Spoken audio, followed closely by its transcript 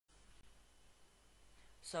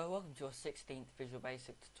So welcome to our 16th Visual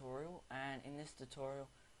Basic tutorial, and in this tutorial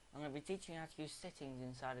I'm going to be teaching you how to use settings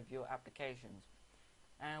inside of your applications.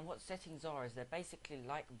 And what settings are is they're basically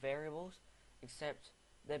like variables, except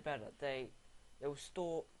they're better. They'll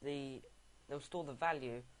store the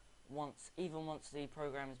value even once the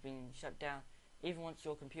program has been shut down, even once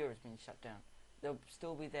your computer has been shut down. They'll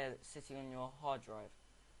still be there sitting on your hard drive,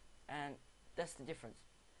 and that's the difference.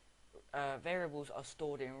 Variables are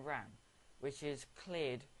stored in RAM, which is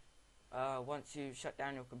cleared once you shut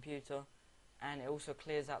down your computer, and it also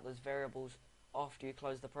clears out those variables after you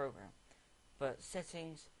close the program. But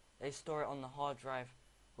settings, they store it on the hard drive,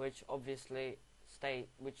 which obviously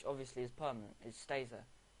is permanent. It stays there.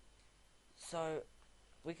 So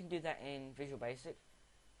we can do that in Visual Basic,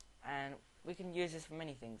 and we can use this for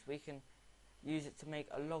many things. We can use it to make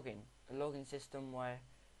a login system where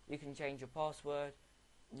you can change your password,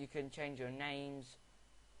 you can change your names,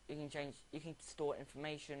 you can store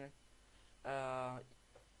information,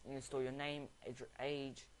 you can store your name,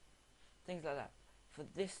 age, things like that. For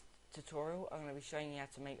this tutorial I'm going to be showing you how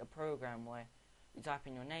to make a program where you type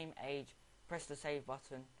in your name, age, press the save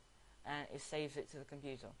button, and it saves it to the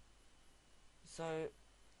computer. So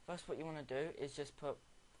first what you want to do is just put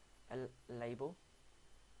a label,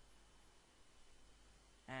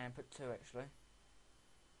 and put 2 actually,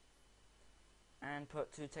 and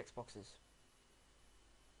put 2 text boxes.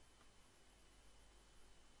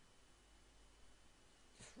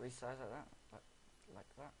 Just resize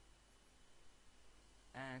like that,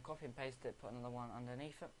 and copy and paste it, put another one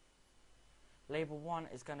underneath it. Label 1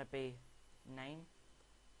 is going to be name,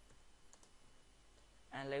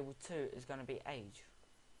 and label 2 is going to be age.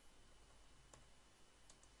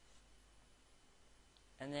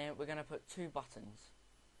 And then we're going to put 2 buttons.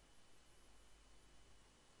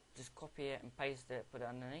 Just copy it and paste it, put it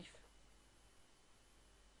underneath,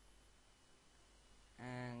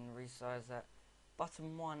 and resize that.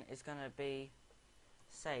 Button 1 is going to be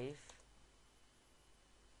save,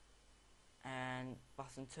 and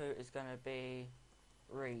button 2 is going to be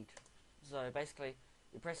read. So basically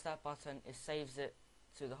you press that button, it saves it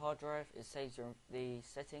to the hard drive, it saves the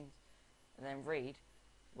settings, and then read,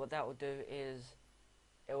 what that will do is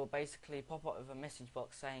it will basically pop up with a message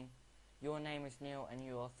box saying your name is Neil and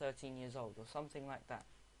you are 13 years old, or something like that.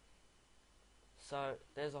 So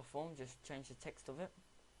there's our form. Just change the text of it,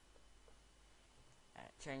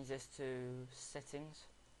 change this to settings,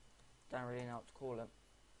 don't really know what to call it,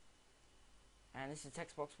 and this is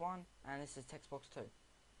text box 1 and this is text box 2.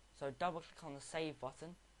 So double click on the save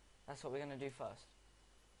button. That's what we're going to do first.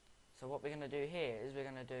 So what we're going to do here is we're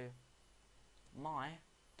going to do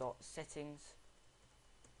my.settings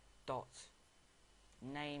dot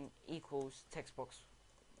name equals text box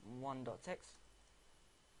 1.text,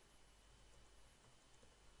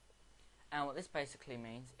 and what this basically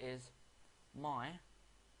means is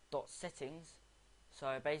my.settings,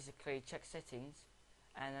 so basically check settings,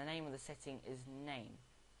 and the name of the setting is name.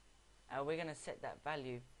 We're going to set that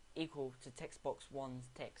value equal to text box 1's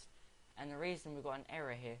text, and the reason we've got an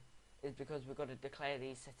error here is because we've got to declare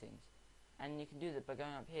these settings, and you can do that by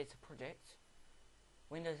going up here to project,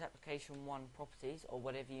 Windows Application 1 Properties, or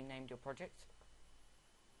whatever you named your project,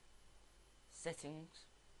 settings,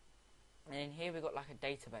 and in here we've got like a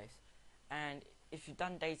database. And if you've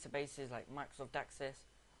done databases like Microsoft Access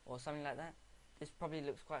or something like that, this probably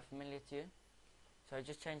looks quite familiar to you. So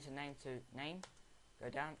just change the name to name, go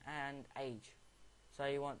down, and age. So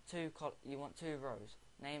you want two rows,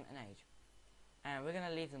 name and age, and we're going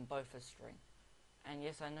to leave them both as string. And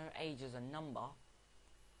yes, I know age is a number,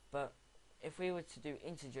 but if we were to do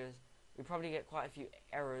integers, we probably get quite a few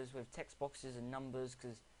errors with text boxes and numbers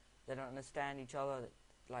because they don't understand each other.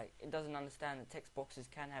 Like, it doesn't understand that text boxes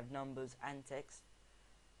can have numbers and text.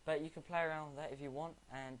 But you can play around with that if you want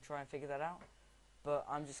and try and figure that out. But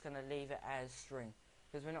I'm just going to leave it as string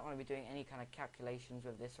because we're not going to be doing any kind of calculations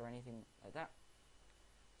with this or anything like that.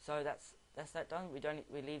 So that's that done. We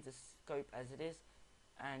leave the scope as it is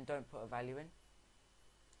and don't put a value in.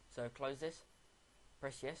 So close this,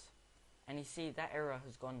 press yes, and you see that error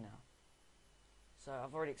has gone now. So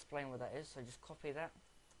I've already explained what that is, so just copy that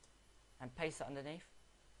and paste that underneath,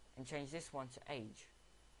 and change this one to age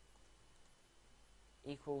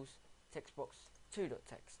equals text box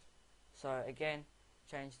 2.text. So again,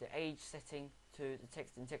 change the age setting to the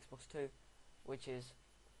text in text box 2, which is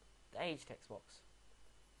the age text box.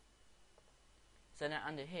 So now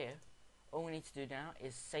under here, all we need to do now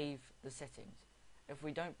is save the settings. If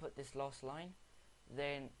we don't put this last line,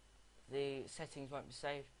 then the settings won't be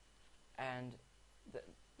saved and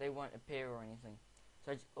they won't appear or anything.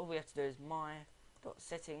 So all we have to do is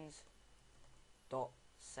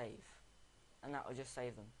my.settings.save. and that will just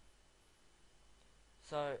save them.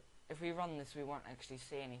 So if we run this, we won't actually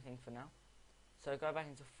see anything for now. So go back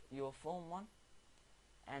into your form one,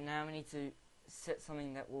 and now we need to set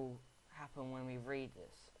something that will happen when we read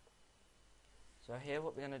this. So here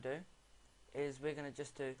what we're going to do is we're going to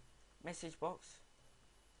just do message box,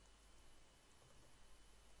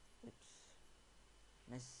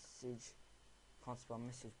 message, can't spell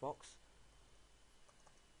message box,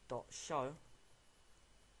 dot show,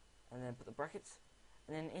 and then put the brackets,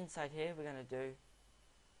 and then inside here we're going to do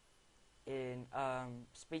in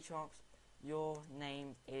speech marks, your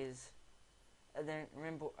name is, and then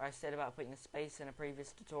remember I said about putting a space in a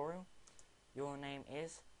previous tutorial, your name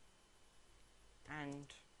is, and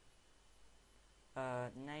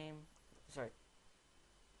name, sorry,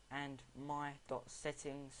 and my dot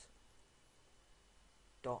settings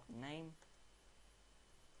dot name,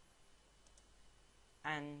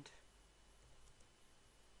 and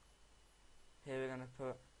here we're going to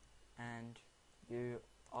put and you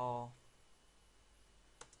are,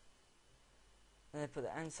 and then put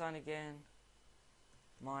the and sign again,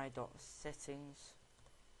 my dot settings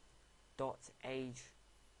dot age,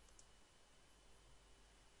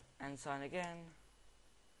 and sign again,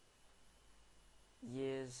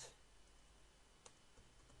 years,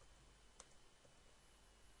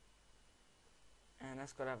 and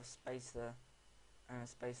that's got to have a space there and a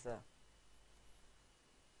space there,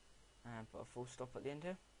 and put a full stop at the end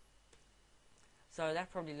here. So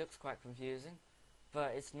that probably looks quite confusing,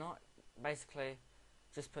 but it's not. Basically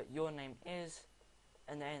just put your name is,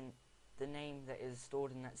 and then the name that is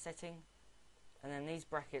stored in that setting, and then these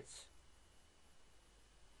brackets,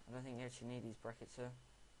 I don't think you actually need these brackets here.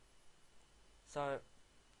 So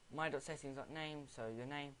my.settings.name, so your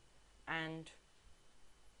name, and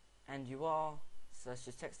you are, so that's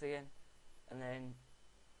just text again, and then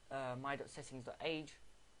my.settings.age,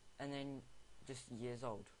 and then just years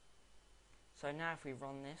old. So now if we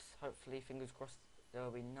run this, hopefully, fingers crossed, there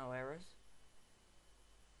will be no errors.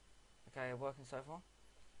 Okay, working so far.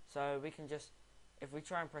 So we can just, if we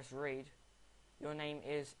try and press read, your name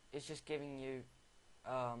is, it's just giving you,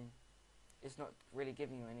 it's not really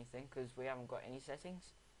giving you anything because we haven't got any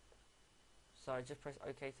settings. So just press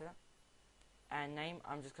OK to that. And name,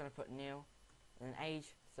 I'm just going to put Neil, and then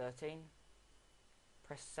age 13.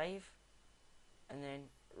 Press save, and then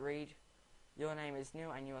read. Your name is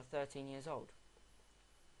Neil and you are 13 years old.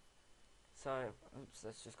 So, oops,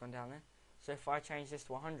 that's just gone down there. So if I change this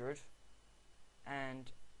to 100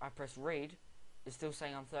 and I press read, it's still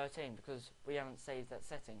saying I'm 13 because we haven't saved that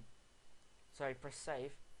setting. So I press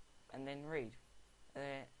save and then read,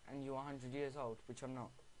 and you're 100 years old, which I'm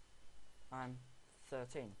not. I'm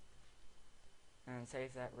 13. And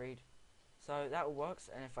save that, read. So that all works.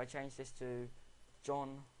 And if I change this to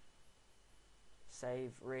John,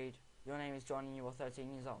 save, read, your name is John and you are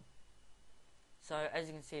 13 years old. So as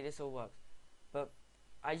you can see, this all works. But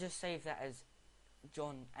I just saved that as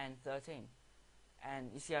John and 13. And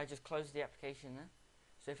you see I just closed the application there.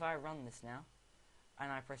 So if I run this now,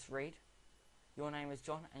 and I press read, your name is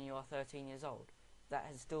John and you are 13 years old. That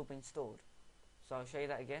has still been stored. So I'll show you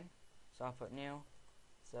that again. So I'll put Neil,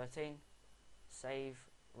 13, save,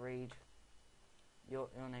 read, your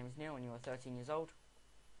name is Neil and you are 13 years old.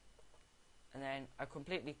 And then I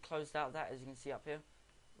completely closed out that, as you can see up here.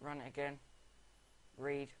 Run it again,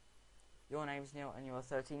 read, your name is Neil and you are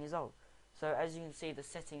 13 years old. So as you can see, the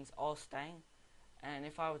settings are staying, and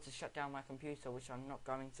if I were to shut down my computer, which I'm not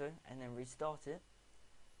going to, and then restart it,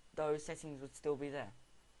 those settings would still be there.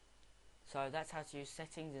 So that's how to use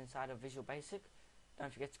settings inside of Visual Basic.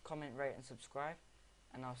 Don't forget to comment, rate and subscribe,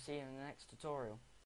 and I'll see you in the next tutorial.